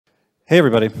Hey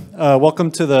everybody,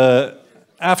 welcome to the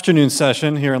afternoon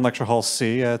session here in Lecture Hall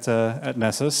C at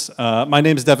NESSIS. My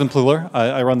name is Devin Pluler.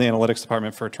 I run the analytics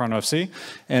department for Toronto FC,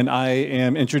 and I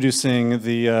am introducing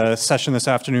the session this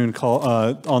afternoon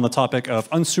on the topic of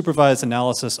unsupervised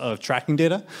analysis of tracking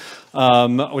data,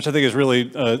 which I think is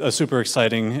really a super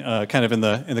exciting kind of in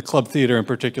the club theater in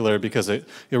particular, because it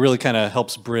really kind of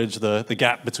helps bridge the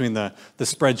gap between the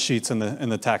spreadsheets and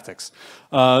the tactics.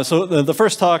 So the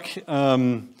first talk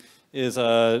is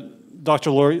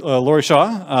Dr. Laurie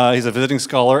Shaw. He's a visiting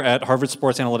scholar at Harvard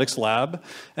Sports Analytics Lab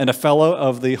and a fellow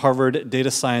of the Harvard Data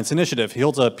Science Initiative. He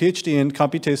holds a PhD in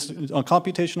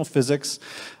computational physics,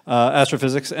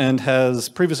 astrophysics, and has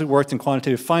previously worked in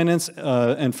quantitative finance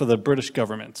and for the British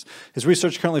government. His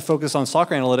research currently focuses on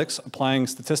soccer analytics, applying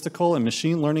statistical and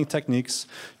machine learning techniques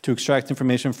to extract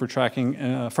information for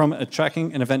tracking from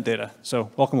tracking and event data.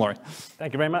 So welcome, Laurie.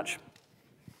 Thank you very much.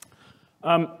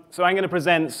 So I'm going to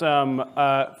present some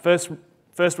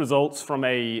first results from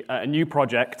a new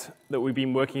project that we've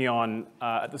been working on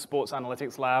at the Sports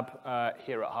Analytics Lab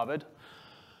here at Harvard.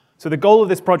 So the goal of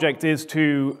this project is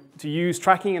to use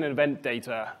tracking and event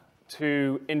data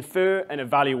to infer and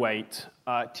evaluate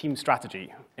team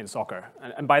strategy in soccer.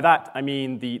 And by that, I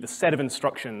mean the set of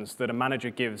instructions that a manager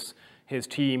gives his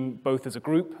team, both as a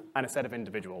group and a set of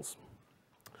individuals.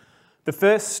 The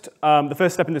first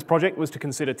step in this project was to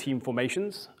consider team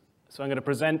formations. So I'm going to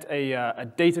present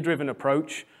a data-driven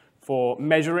approach for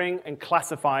measuring and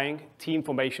classifying team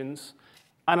formations,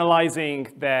 analyzing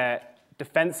their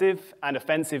defensive and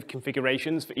offensive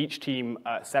configurations for each team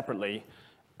separately,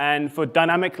 and for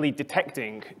dynamically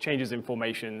detecting changes in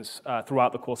formations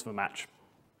throughout the course of a match.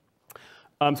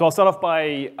 So I'll start off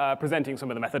by presenting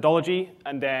some of the methodology,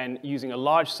 and then using a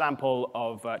large sample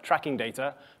of tracking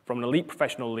data from an elite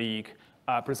professional league,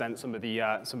 present some of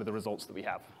the results that we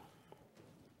have.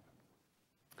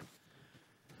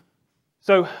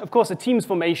 So, of course, a team's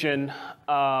formation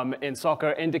in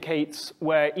soccer indicates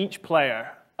where each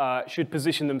player should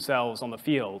position themselves on the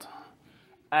field.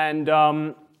 And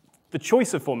the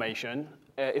choice of formation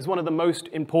is one of the most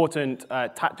important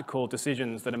tactical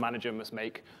decisions that a manager must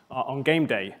make on game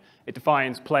day. It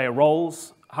defines player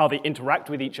roles, how they interact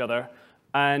with each other,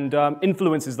 and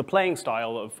influences the playing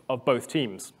style of both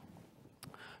teams.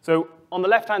 So on the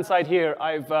left-hand side here,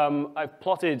 I've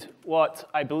plotted what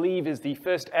I believe is the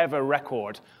first ever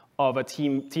record of a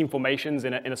team formations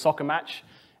in a soccer match.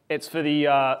 It's for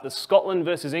the Scotland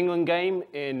versus England game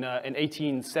in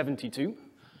 1872.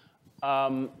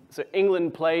 So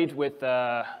England played with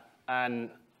an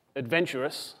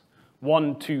adventurous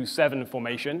 1-2-7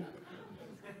 formation.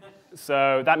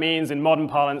 So that means, in modern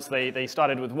parlance, they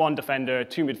started with 1 defender,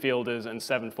 2 midfielders, and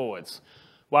 7 forwards,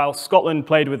 while Scotland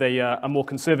played with a more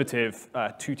conservative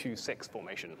 2-2-6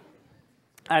 formation.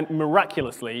 And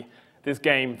miraculously, this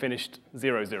game finished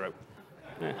 0-0.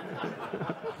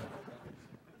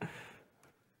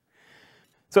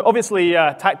 So obviously,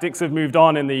 tactics have moved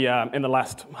on in the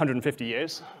last 150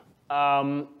 years.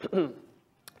 But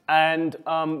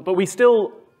we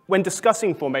still, when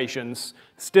discussing formations,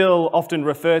 still often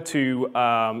refer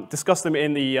to, discuss them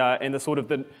in the sort of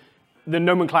the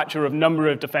nomenclature of number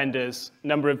of defenders,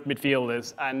 number of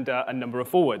midfielders, and a number of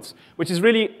forwards, which is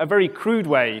really a very crude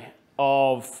way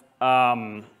of,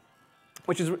 I'll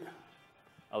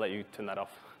let you turn that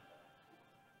off.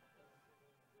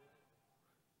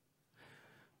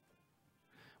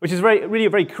 Which is really a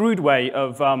very crude way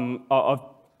of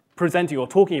presenting or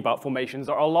talking about formations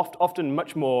that are often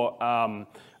much more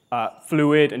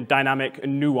fluid and dynamic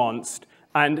and nuanced,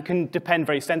 and can depend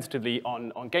very sensitively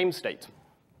on game state.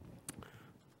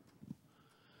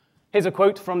 Here's a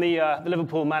quote from the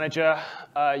Liverpool manager,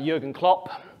 Jurgen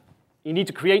Klopp. "You need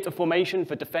to create a formation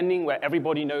for defending where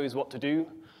everybody knows what to do.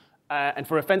 And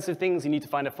for offensive things, you need to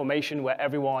find a formation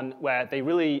where they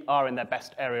really are in their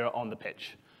best area on the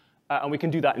pitch." And we can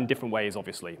do that in different ways,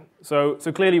 obviously. So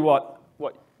clearly what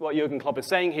Jurgen Klopp is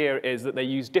saying here is that they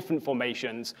use different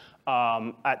formations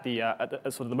at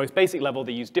sort of the most basic level.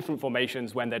 They use different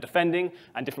formations when they're defending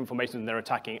and different formations when they're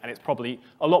attacking, and it's probably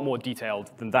a lot more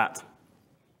detailed than that.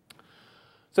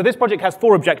 So this project has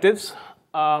 4 objectives.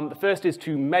 The first is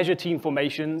to measure team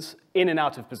formations in and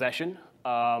out of possession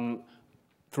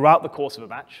throughout the course of a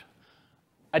match,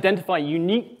 identify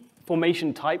unique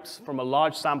formation types from a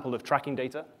large sample of tracking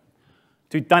data,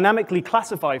 to dynamically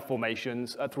classify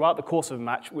formations throughout the course of a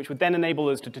match, which would then enable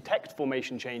us to detect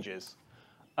formation changes,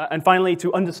 and finally,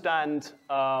 to understand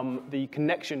the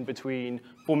connection between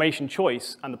formation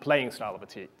choice and the playing style of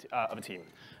a team.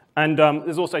 And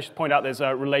there's also, I should point out, there's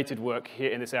related work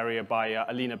here in this area by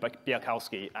Alina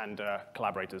Bielkowski and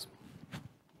collaborators.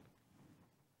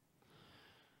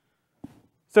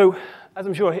 So, as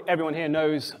I'm sure everyone here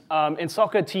knows, in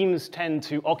soccer, teams tend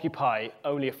to occupy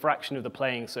only a fraction of the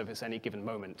playing surface at any given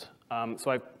moment.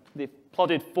 So I've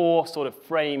plotted 4 sort of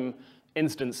frame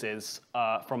instances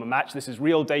from a match. This is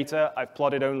real data. I've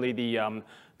plotted only the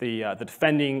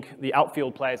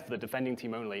outfield players for the defending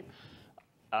team only.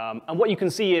 And what you can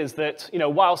see is that,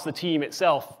 whilst the team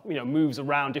itself, moves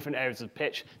around different areas of the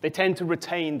pitch, they tend to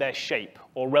retain their shape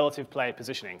or relative player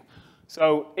positioning.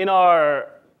 So in our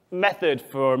method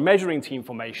for measuring team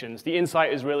formations, the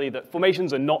insight is really that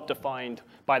formations are not defined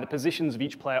by the positions of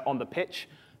each player on the pitch.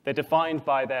 They're defined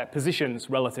by their positions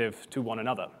relative to one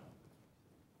another.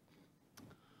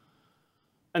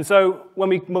 And so when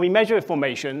we measure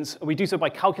formations, we do so by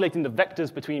calculating the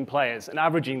vectors between players and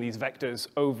averaging these vectors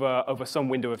over some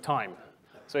window of time.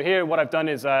 So here what I've done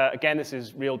is, again, this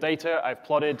is real data. I've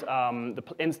plotted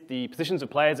the positions of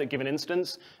players at a given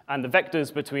instance and the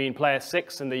vectors between player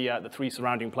 6 and the 3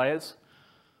 surrounding players.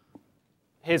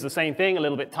 Here's the same thing a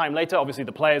little bit time later. Obviously,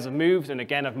 the players have moved, and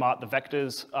again, I've marked the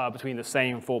vectors between the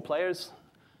same 4 players.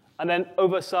 And then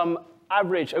over some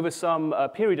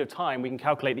period of time, we can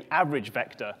calculate the average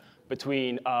vector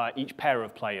between each pair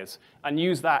of players and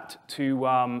use that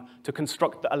to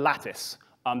construct a lattice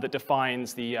that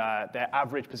defines their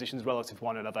average positions relative to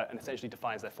one another and essentially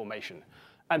defines their formation.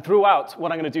 And throughout,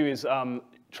 what I'm going to do is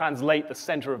translate the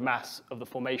center of mass of the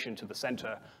formation to the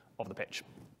center of the pitch.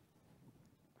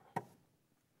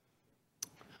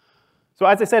 So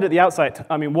as I said at the outset,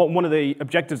 one of the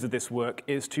objectives of this work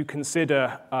is to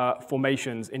consider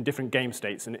formations in different game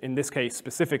states, and in this case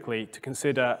specifically to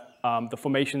consider the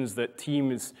formations that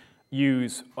teams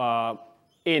use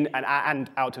in and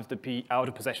out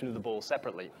of possession of the ball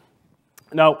separately.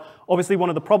 Now, obviously, one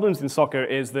of the problems in soccer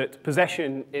is that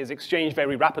possession is exchanged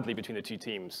very rapidly between the two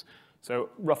teams. So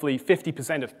roughly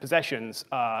 50% of possessions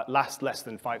last less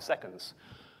than 5 seconds.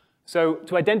 So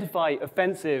to identify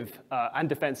offensive and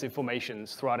defensive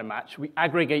formations throughout a match, we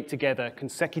aggregate together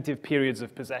consecutive periods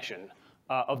of possession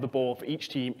of the ball for each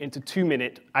team into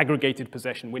 2-minute aggregated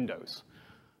possession windows.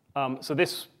 So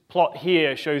this plot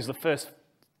here shows the first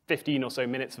 15 or so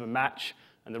minutes of a match,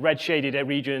 and the red shaded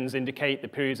regions indicate the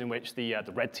periods in which the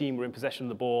red team were in possession of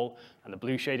the ball, and the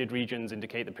blue shaded regions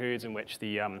indicate the periods in which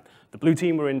the blue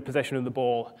team were in possession of the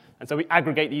ball. And so we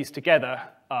aggregate these together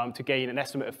to gain an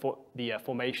estimate of the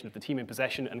formation of the team in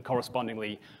possession and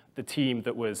correspondingly the team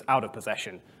that was out of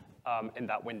possession in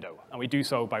that window. And we do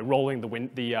so by rolling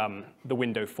the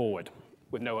window forward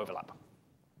with no overlap.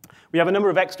 We have a number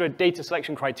of extra data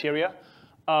selection criteria.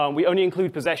 We only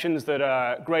include possessions that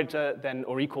are greater than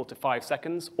or equal to 5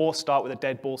 seconds or start with a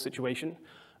dead ball situation.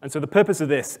 And so the purpose of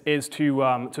this is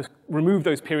to remove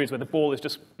those periods where the ball is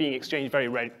just being exchanged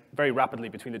very rapidly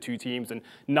between the two teams, and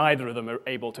neither of them are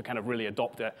able to kind of really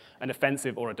adopt an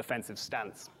offensive or a defensive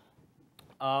stance.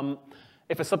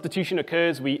 If a substitution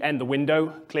occurs, we end the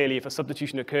window. Clearly, if a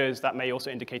substitution occurs, that may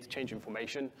also indicate a change in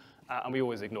formation, and we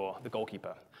always ignore the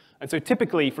goalkeeper. And so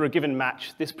typically, for a given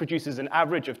match, this produces an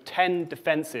average of 10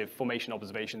 defensive formation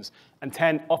observations and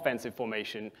 10 offensive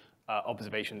formation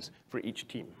observations for each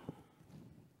team.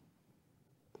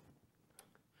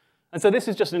 And so this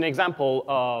is just an example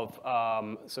of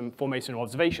some formation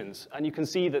observations. And you can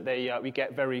see that we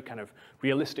get very kind of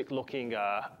realistic-looking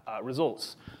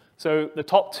results. So the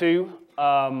top 2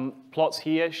 plots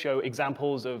here show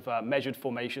examples of measured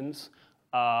formations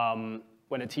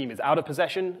when a team is out of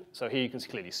possession. So here you can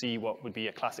clearly see what would be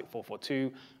a classic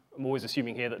 4-4-2. I'm always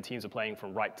assuming here that the teams are playing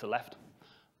from right to left.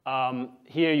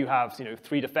 Here you have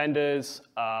 3 defenders,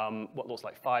 what looks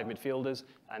like 5 midfielders,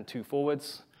 and 2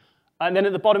 forwards. And then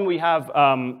at the bottom we have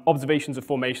observations of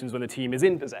formations when the team is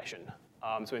in possession.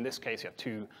 So in this case you have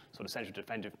 2 sort of central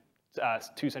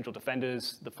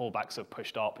defenders, the fullbacks are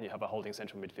pushed up, and you have a holding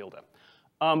central midfielder.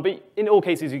 But in all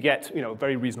cases you get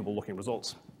very reasonable looking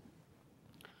results.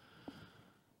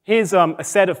 Here's a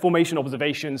set of formation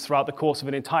observations throughout the course of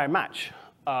an entire match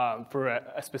for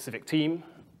a specific team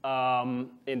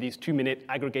in these 2-minute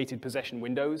aggregated possession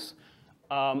windows.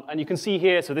 And you can see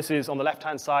here, so this is on the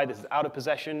left-hand side, this is out of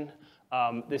possession.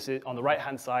 This is on the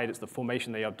right-hand side, it's the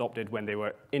formation they adopted when they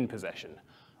were in possession.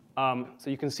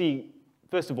 So you can see,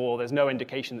 first of all, there's no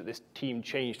indication that this team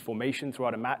changed formation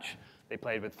throughout a match. They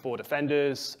played with 4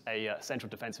 defenders, a central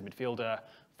defensive midfielder,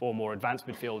 4 more advanced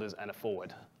midfielders, and a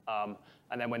forward.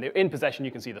 And then when they're in possession,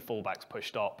 you can see the fullbacks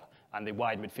pushed up and the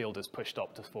wide midfielders pushed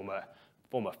up to form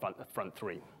a front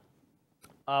 3.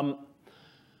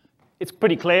 It's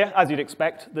pretty clear, as you'd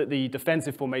expect, that the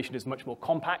defensive formation is much more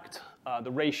compact.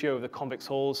 The ratio of the convex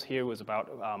hulls here was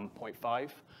about 0.5.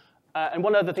 And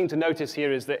one other thing to notice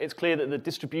here is that it's clear that the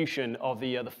distribution of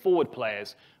the forward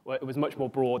players was much more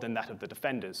broad than that of the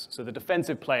defenders. So the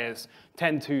defensive players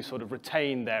tend to sort of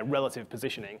retain their relative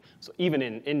positioning, so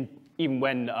even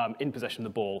when in possession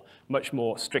of the ball, much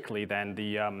more strictly than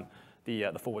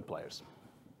the forward players.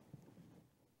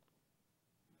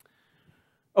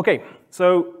 Okay,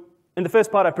 so in the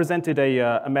first part, I presented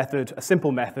a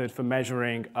simple method for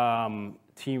measuring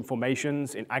team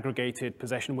formations in aggregated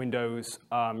possession windows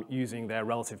using their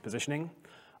relative positioning.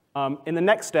 In the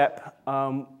next step,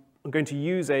 I'm going to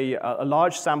use a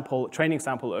large training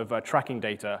sample of tracking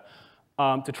data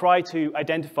to try to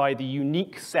identify the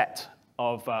unique set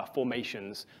of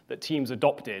formations that teams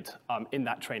adopted in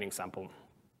that training sample.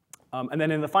 And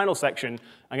then in the final section,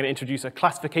 I'm going to introduce a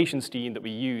classification scheme that we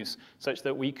use such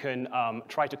that we can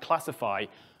try to classify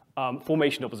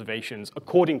formation observations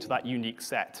according to that unique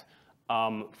set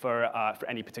for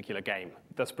any particular game,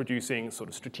 thus producing sort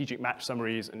of strategic match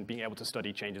summaries and being able to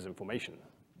study changes in formation.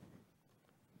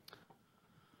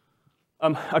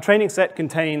 Our training set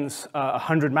contains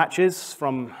 100 matches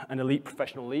from an elite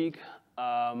professional league,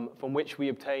 from which we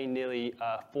obtain nearly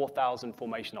 4,000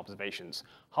 formation observations,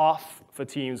 half for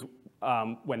teams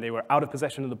when they were out of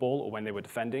possession of the ball or when they were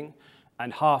defending,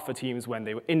 and half for teams when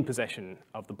they were in possession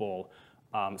of the ball,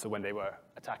 so when they were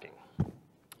attacking.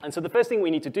 And so the first thing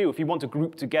we need to do if you want to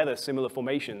group together similar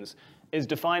formations is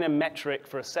define a metric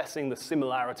for assessing the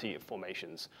similarity of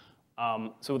formations.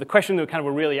 So the question that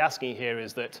we're really asking here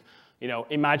is that,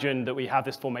 imagine that we have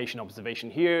this formation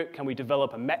observation here. Can we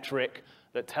develop a metric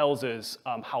that tells us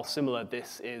how similar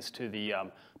this is to the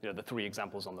three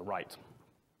examples on the right?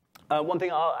 One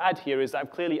thing I'll add here is that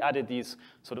I've clearly added these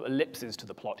sort of ellipses to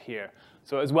the plot here.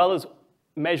 So as well as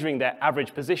measuring their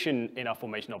average position in our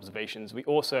formation observations, we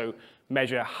also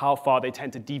measure how far they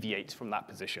tend to deviate from that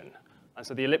position. And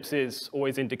so the ellipses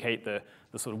always indicate the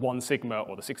sort of 1 sigma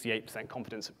or the 68%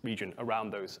 confidence region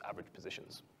around those average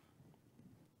positions.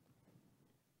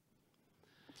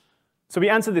 So we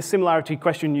answer this similarity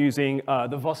question using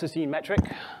the Vossestein metric.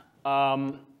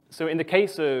 So in the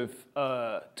case of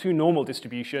two normal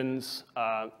distributions,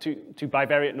 two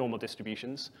bivariate normal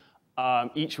distributions,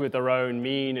 each with their own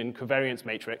mean and covariance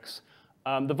matrix,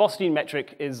 the Vossestein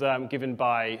metric is given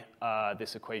by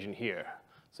this equation here.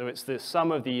 So it's the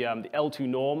sum of the L2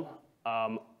 norm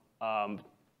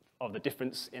of the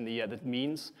difference in the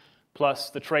means, plus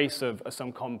the trace of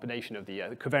some combination of the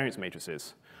covariance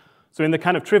matrices. So in the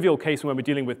kind of trivial case when we're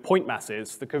dealing with point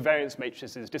masses, the covariance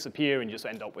matrices disappear and you just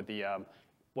end up with the,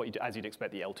 as you'd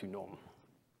expect, the L2 norm.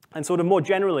 And sort of more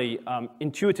generally,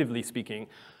 intuitively speaking,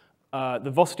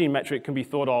 the Vossestein metric can be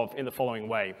thought of in the following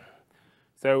way.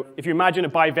 So if you imagine a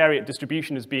bivariate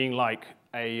distribution as being like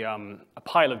a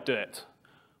pile of dirt,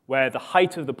 where the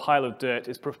height of the pile of dirt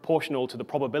is proportional to the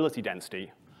probability density,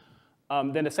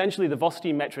 then essentially the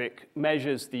Vossestein metric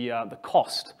measures the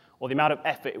cost or the amount of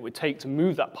effort it would take to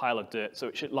move that pile of dirt so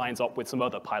it lines up with some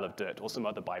other pile of dirt or some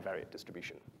other bivariate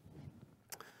distribution.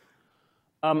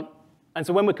 And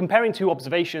so when we're comparing two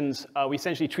observations, we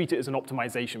essentially treat it as an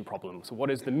optimization problem. So what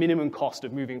is the minimum cost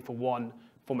of moving from one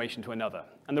formation to another?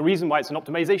 And the reason why it's an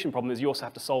optimization problem is you also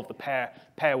have to solve the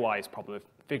pairwise problem of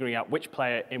figuring out which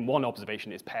player in one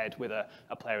observation is paired with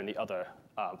a player in the other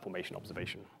formation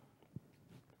observation.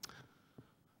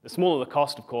 The smaller the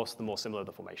cost, of course, the more similar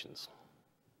the formations.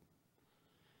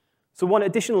 So one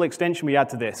additional extension we add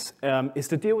to this is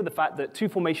to deal with the fact that two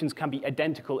formations can be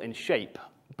identical in shape,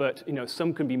 but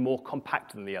some can be more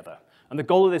compact than the other. And the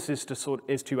goal of this is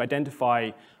to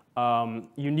identify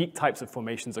unique types of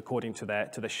formations according to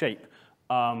their shape,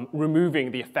 removing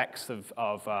the effects of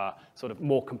sort of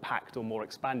more compact or more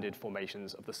expanded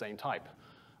formations of the same type.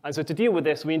 And so to deal with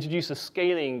this, we introduce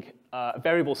a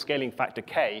variable scaling factor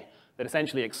k that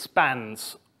essentially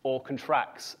expands or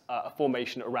contracts a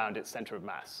formation around its center of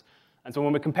mass. And so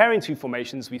when we're comparing two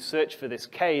formations, we search for this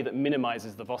k that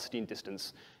minimizes the Vossestein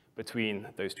distance between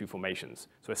those two formations.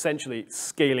 So essentially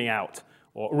scaling out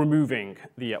or removing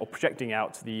or projecting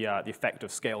out the effect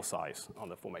of scale size on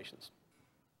the formations.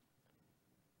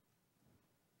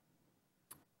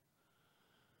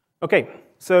 Okay,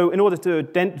 so in order to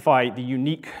identify the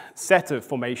unique set of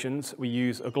formations, we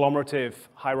use agglomerative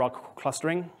hierarchical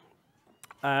clustering.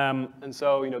 And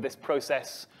so this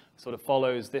process sort of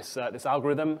follows this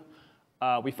algorithm.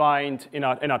 We find in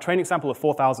our training sample of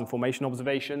 4,000 formation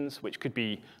observations, which could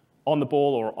be on the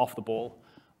ball or off the ball,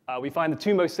 we find the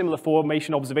two most similar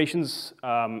formation observations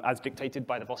as dictated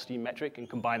by the Vossestein metric and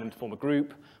combine them to form a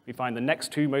group. We find the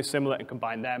next two most similar and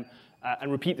combine them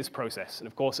and repeat this process. And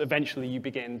of course, eventually you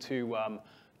begin to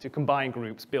to combine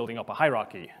groups, building up a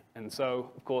hierarchy. And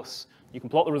so, of course, you can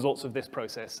plot the results of this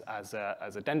process as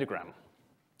a dendrogram.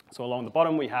 So along the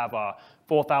bottom, we have our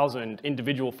 4,000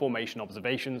 individual formation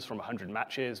observations from 100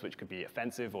 matches, which could be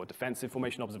offensive or defensive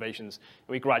formation observations. And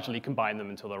we gradually combine them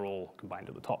until they're all combined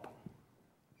at the top.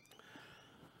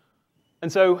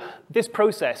 And so this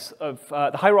process of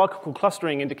the hierarchical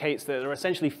clustering indicates that there are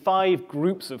essentially 5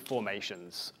 groups of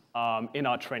formations in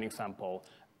our training sample.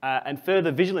 And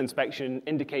further visual inspection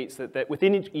indicates that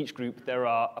within each group, there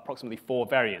are approximately 4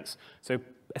 variants. So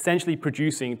essentially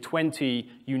producing 20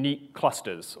 unique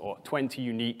clusters or 20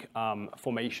 unique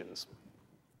formations.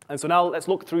 And so now let's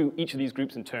look through each of these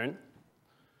groups in turn.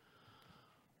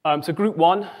 So group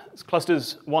 1,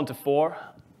 clusters 1 to 4,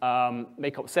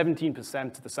 make up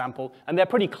 17% of the sample. And they're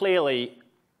pretty clearly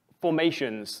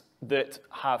formations that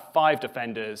have 5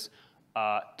 defenders,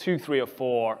 2, 3, or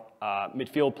 4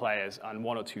 midfield players, and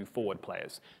 1 or 2 forward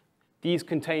players. These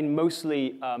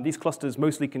clusters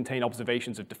mostly contain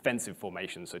observations of defensive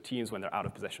formations, so teams when they're out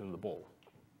of possession of the ball.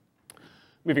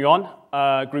 Moving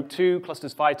on, group 2,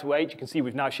 clusters 5 to 8. You can see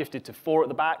we've now shifted to 4 at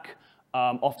the back.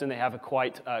 Often they have a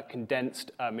quite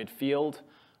condensed midfield.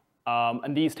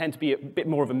 And these tend to be a bit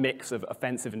more of a mix of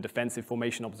offensive and defensive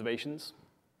formation observations.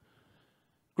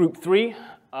 Group 3,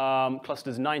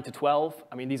 clusters 9 to 12.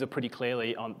 I mean, these are pretty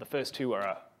clearly on the first 2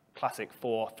 are classic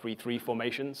 4-3-3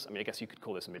 formations. I mean, I guess you could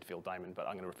call this a midfield diamond, but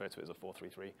I'm going to refer to it as a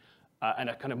 4-3-3. And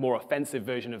a kind of more offensive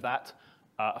version of that,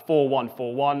 a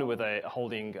 4-1-4-1 with a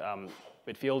holding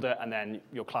midfielder, and then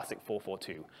your classic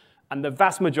 4-4-2. And the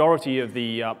vast majority of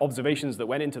the observations that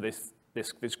went into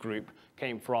this group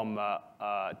came from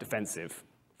defensive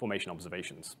formation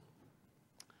observations.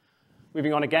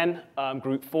 Moving on again,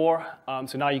 group 4.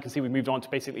 So now you can see we've moved on to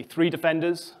basically 3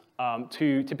 defenders,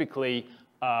 2 typically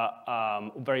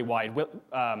very wide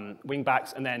wing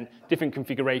backs, and then different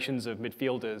configurations of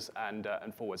midfielders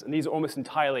and forwards. And these are almost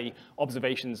entirely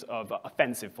observations of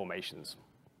offensive formations.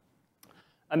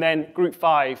 And then group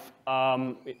 5,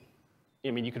 I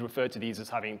mean, you could refer to these as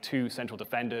having 2 central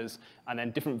defenders, and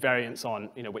then different variants on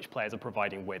which players are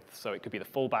providing width. So it could be the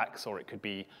fullbacks, or it could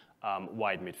be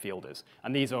wide midfielders.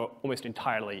 And these are almost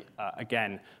entirely,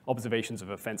 again, observations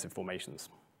of offensive formations.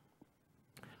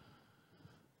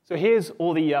 So here's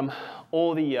all the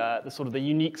sort of the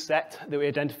unique set that we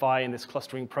identify in this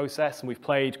clustering process, and we've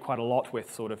played quite a lot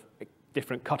with sort of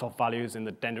different cutoff values in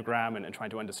the dendrogram and trying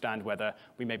to understand whether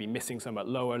we may be missing some at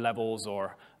lower levels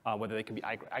or whether they can be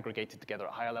aggregated together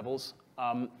at higher levels.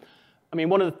 I mean,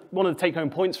 one of the take-home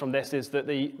points from this is that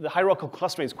the hierarchical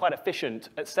clustering is quite efficient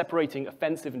at separating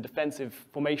offensive and defensive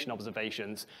formation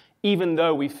observations, even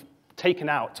though we've taken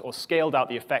out or scaled out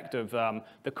the effect of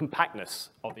the compactness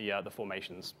of the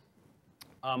formations.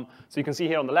 So you can see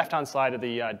here on the left-hand side of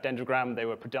the dendrogram, they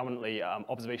were predominantly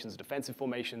observations of defensive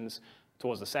formations.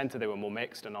 Towards the center, they were more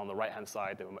mixed, and on the right-hand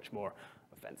side, they were much more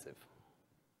offensive.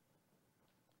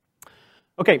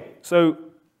 OK, so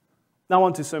now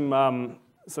on to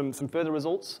some further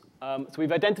results. So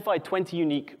we've identified 20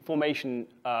 unique formation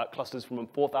clusters from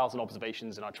 4,000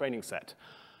 observations in our training set.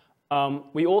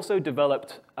 We also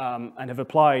developed and have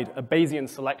applied a Bayesian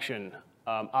selection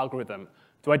algorithm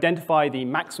to identify the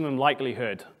maximum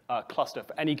likelihood cluster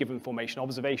for any given formation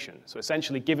observation. So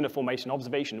essentially, given a formation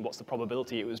observation, what's the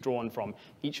probability it was drawn from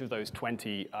each of those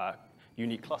 20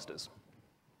 unique clusters?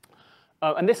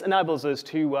 And this enables us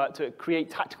to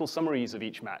create tactical summaries of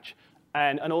each match,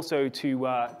 and also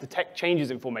to detect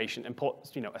changes in formation and put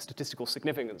a statistical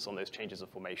significance on those changes of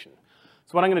formation.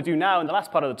 So what I'm going to do now in the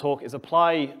last part of the talk is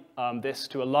apply this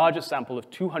to a larger sample of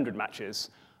 200 matches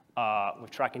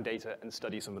with tracking data and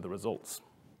study some of the results.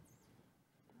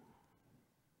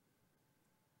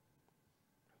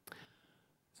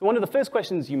 So one of the first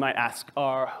questions you might ask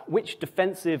are, which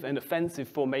defensive and offensive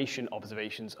formation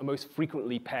observations are most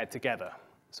frequently paired together?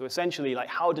 So essentially, like,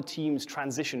 how do teams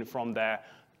transition from their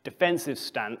defensive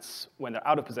stance when they're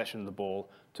out of possession of the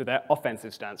ball to their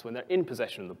offensive stance when they're in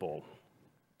possession of the ball?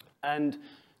 And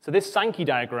so this Sankey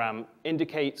diagram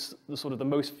indicates the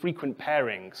most frequent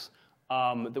pairings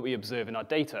that we observe in our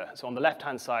data. So on the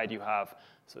left-hand side, you have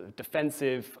sort of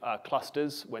defensive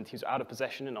clusters when teams are out of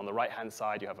possession, and on the right-hand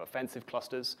side, you have offensive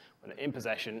clusters when they're in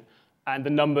possession, and the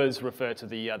numbers refer to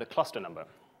the cluster number.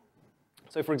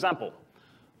 So for example,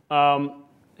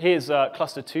 here's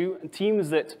cluster 2, and teams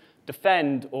that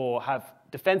defend or have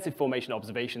defensive formation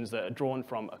observations that are drawn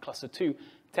from a cluster 2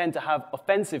 tend to have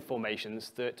offensive formations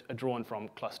that are drawn from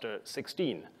cluster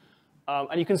 16.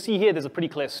 And you can see here there's a pretty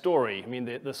clear story. I mean,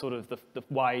 the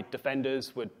wide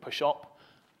defenders would push up.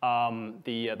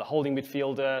 The holding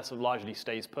midfielder sort of largely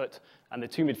stays put, and the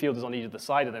two midfielders on either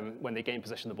side of them, when they gain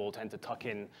possession of the ball, tend to tuck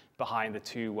in behind the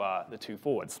two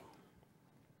forwards.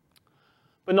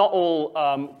 But not all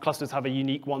clusters have a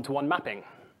unique one-to-one mapping.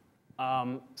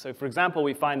 So for example,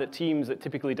 we find that teams that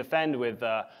typically defend with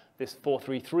this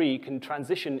 4-3-3 can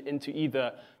transition into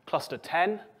either cluster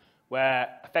 10,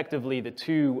 where effectively the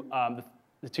two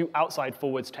outside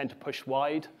forwards tend to push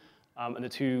wide, and the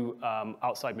two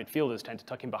outside midfielders tend to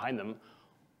tuck in behind them,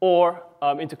 or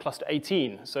into cluster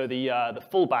 18. So the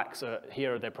fullbacks are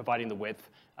here, they're providing the width,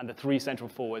 and the three central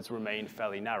forwards remain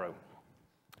fairly narrow.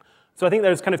 So I think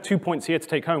there's kind of 2 points here to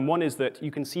take home. One is that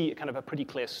you can see kind of a pretty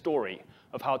clear story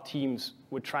of how teams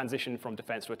would transition from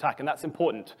defense to attack, and that's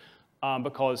important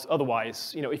because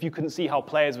otherwise, if you couldn't see how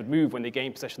players would move when they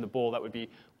gain possession of the ball, that would be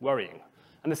worrying.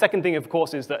 And the second thing, of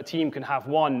course, is that a team can have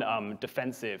one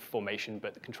defensive formation,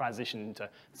 but can transition into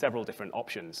several different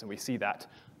options, and we see that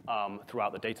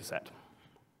throughout the data set.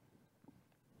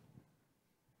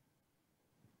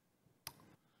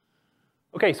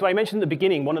 Okay, so I mentioned at the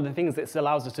beginning, one of the things this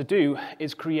allows us to do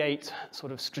is create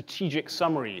sort of strategic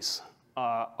summaries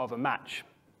of a match.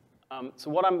 So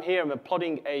what I'm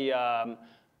plotting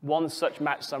one such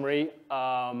match summary.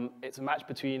 It's a match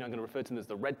between, I'm going to refer to them as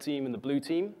the red team and the blue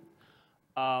team.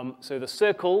 So the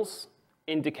circles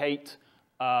indicate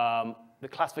the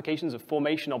classifications of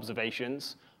formation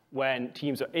observations when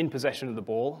teams are in possession of the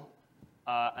ball.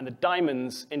 And the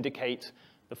diamonds indicate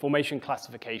the formation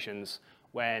classifications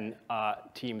when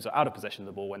teams are out of possession of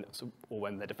the ball or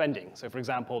when they're defending. So for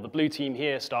example, the blue team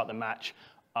here start the match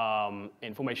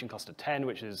in formation cluster 10,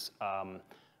 which is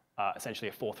essentially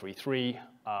a 4-3-3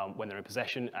 when they're in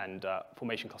possession, and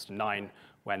formation cluster 9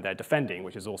 when they're defending,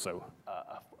 which is also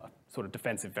a sort of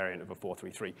defensive variant of a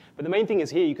 4-3-3. But the main thing is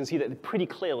here you can see that they pretty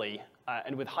clearly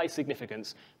and with high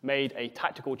significance made a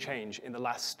tactical change in the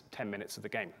last 10 minutes of the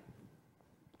game.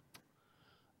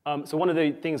 So one of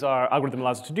the things our algorithm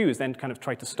allows us to do is then kind of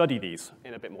try to study these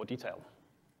in a bit more detail.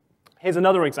 Here's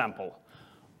another example.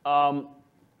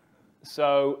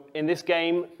 So in this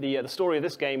game, the story of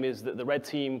this game is that the red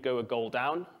team go a goal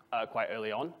down quite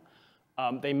early on.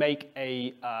 They make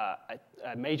a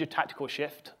major tactical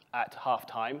shift at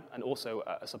halftime and also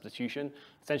a substitution,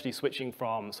 essentially switching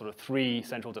from sort of 3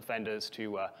 central defenders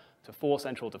to 4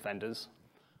 central defenders.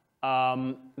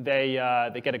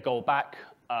 They get a goal back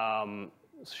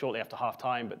shortly after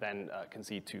halftime, but then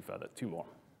concede 2 more.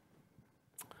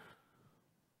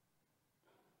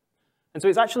 And so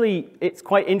it's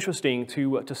quite interesting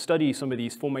to study some of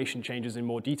these formation changes in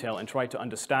more detail and try to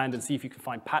understand and see if you can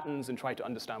find patterns and try to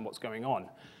understand what's going on.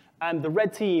 And the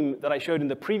red team that I showed in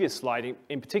the previous slide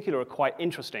in particular are quite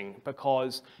interesting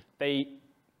because they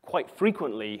quite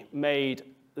frequently made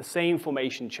the same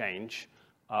formation change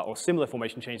or similar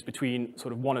formation change between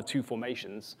sort of 1 or 2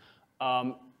 formations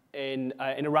in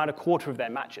around a quarter of their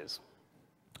matches.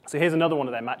 So here's another one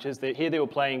of their matches. Here they were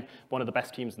playing one of the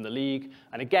best teams in the league.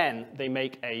 And again, they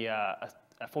make a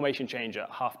formation change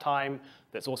at halftime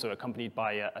that's also accompanied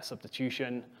by a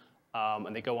substitution.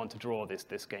 And they go on to draw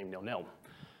this game 0-0.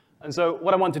 And so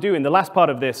what I want to do in the last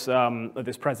part of this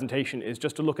presentation is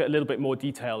just to look at a little bit more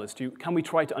detail as to can we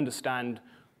try to understand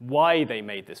why they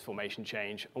made this formation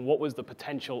change and what was the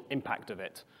potential impact of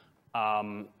it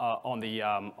on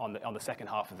the second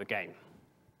half of the game.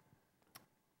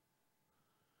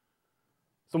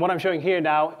 So what I'm showing here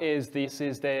now is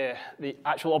the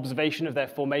actual observation of their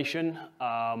formation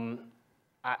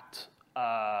at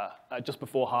just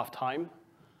before halftime.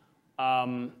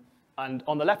 And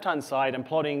on the left-hand side, I'm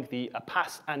plotting a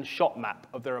pass and shot map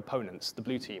of their opponents, the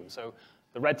blue team. So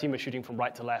the red team is shooting from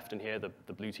right to left, and here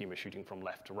the blue team is shooting from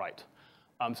left to right.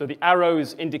 So the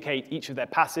arrows indicate each of their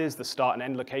passes, the start and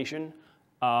end location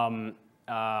in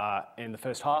the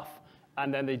first half.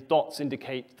 And then the dots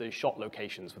indicate the shot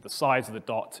locations, with the sides of the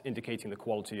dot indicating the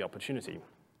quality of the opportunity.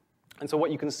 And so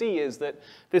what you can see is that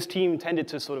this team tended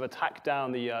to sort of attack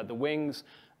down the wings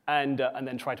and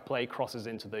then try to play crosses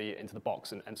into the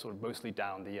box and sort of mostly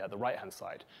down the right-hand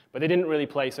side. But they didn't really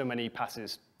play so many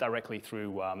passes directly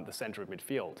through the center of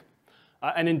midfield.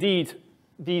 And indeed,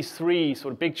 these 3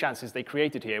 sort of big chances they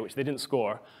created here, which they didn't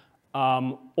score,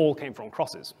 all came from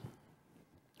crosses.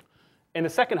 In the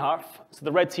second half, so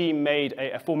the red team made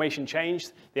a formation change.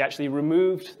 They actually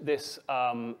removed this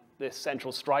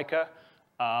central striker.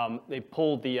 They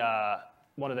pulled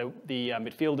one of the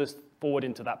midfielders forward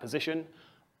into that position,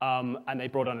 and they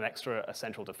brought on a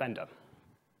central defender.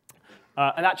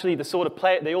 And actually, the sort of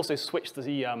play, they also switched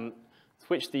the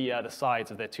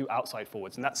sides of their 2 outside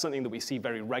forwards, and that's something that we see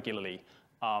very regularly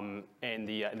in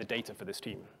the data for this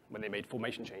team when they made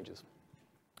formation changes.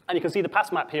 And you can see the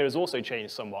pass map here has also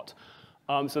changed somewhat.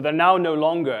 So they're now no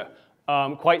longer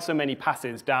quite so many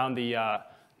passes down the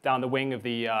wing of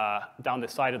down the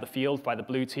side of the field by the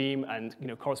blue team, and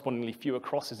correspondingly fewer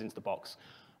crosses into the box.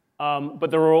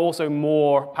 But there are also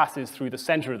more passes through the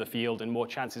center of the field and more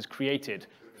chances created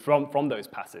from those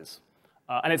passes.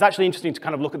 And it's actually interesting to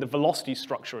kind of look at the velocity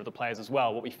structure of the players as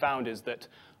well. What we found is that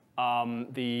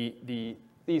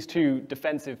these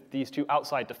two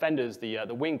outside defenders, the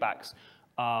wing backs,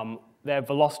 their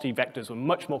velocity vectors were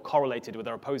much more correlated with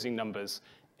their opposing numbers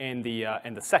in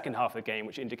the second half of the game,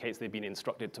 which indicates they've been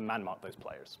instructed to man-mark those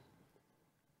players.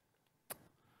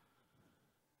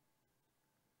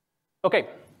 OK,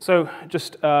 so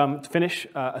just to finish,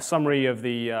 a summary of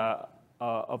the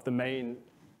main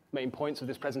points of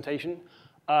this presentation.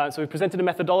 So we've presented a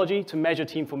methodology to measure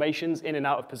team formations in and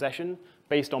out of possession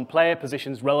based on player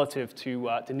positions relative to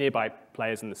nearby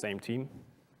players in the same team.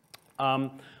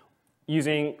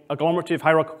 Using agglomerative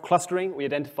hierarchical clustering, we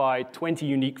identified 20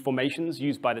 unique formations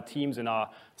used by the teams in our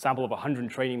sample of 100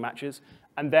 training matches,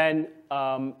 and then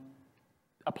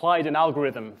applied an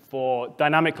algorithm for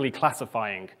dynamically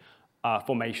classifying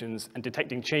formations and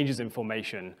detecting changes in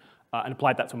formation, and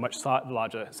applied that to a much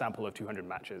larger sample of 200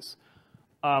 matches.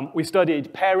 We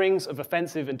studied pairings of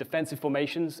offensive and defensive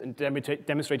formations and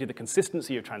demonstrated the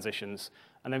consistency of transitions.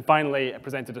 And then finally, I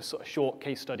presented a short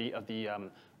case study of the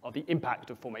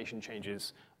impact of formation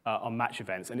changes on match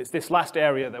events. And it's this last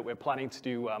area that we're planning to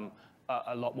do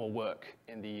a lot more work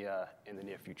in the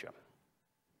near future.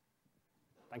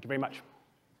 Thank you very much.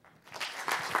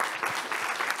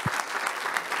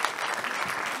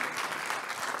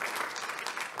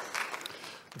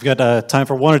 We've got time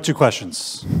for 1 or 2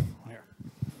 questions.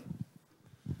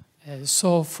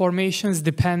 So formations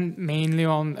depend mainly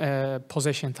on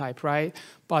possession type, right?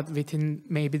 But within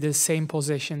maybe the same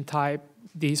possession type,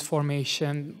 these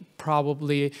formation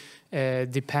probably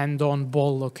depend on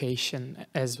ball location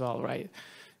as well, right?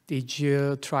 Did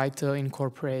you try to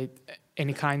incorporate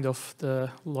any kind of the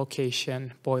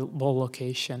location, ball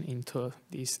location into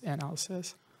these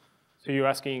analysis? So you're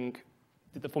asking,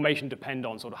 did the formation depend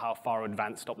on sort of how far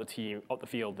advanced up the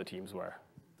field the teams were?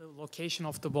 The location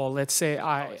of the ball. Let's say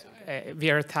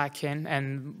we are attacking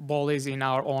and ball is in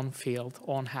our own field,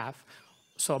 own half.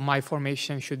 So my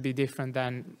formation should be different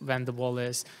than when the ball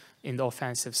is in the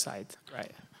offensive side,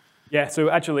 right? Yeah,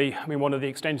 so actually, I mean, one of the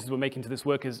extensions we're making to this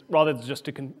work is rather than just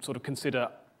to sort of consider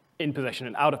in possession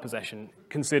and out of possession,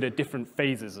 consider different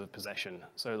phases of possession.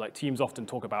 So like teams often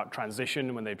talk about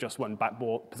transition when they've just won back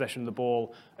possession of the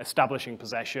ball, establishing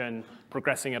possession,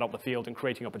 progressing it up the field, and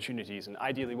creating opportunities. And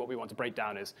ideally, what we want to break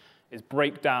down is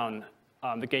break down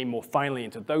the game more finely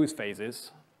into those phases,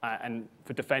 and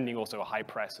for defending also a high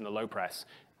press and a low press,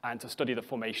 and to study the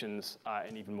formations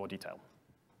in even more detail.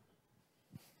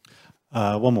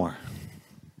 One more.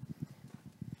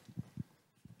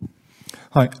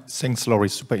 Hi, thanks, Laurie.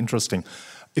 Super interesting.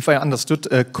 If I understood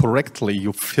correctly,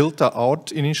 you filter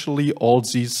out initially all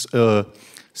these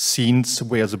scenes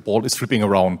where the ball is flipping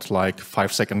around, like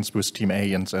 5 seconds with team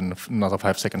A and then another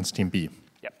 5 seconds team B.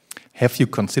 Yep. Have you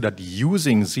considered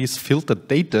using these filtered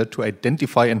data to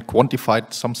identify and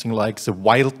quantify something like the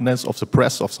wildness of the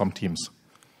press of some teams?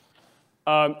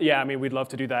 Yeah, I mean, we'd love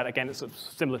to do that. Again, it's sort of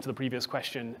similar to the previous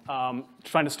question.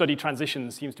 Trying to study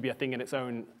transitions seems to be a thing in its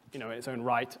own, in its own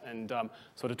right, and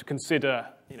sort of to consider,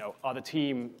 are the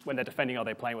team, when they're defending, are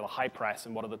they playing with a high press,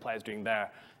 and what are the players doing there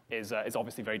is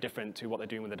obviously very different to what they're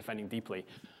doing when they're defending deeply.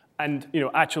 And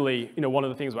actually, one of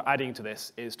the things we're adding to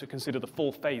this is to consider the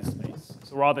full phase space.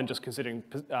 So rather than just considering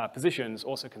positions,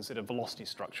 also consider velocity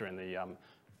structure in the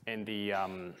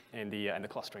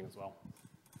clustering as well.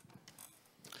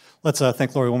 Let's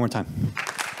thank Laurie one more time.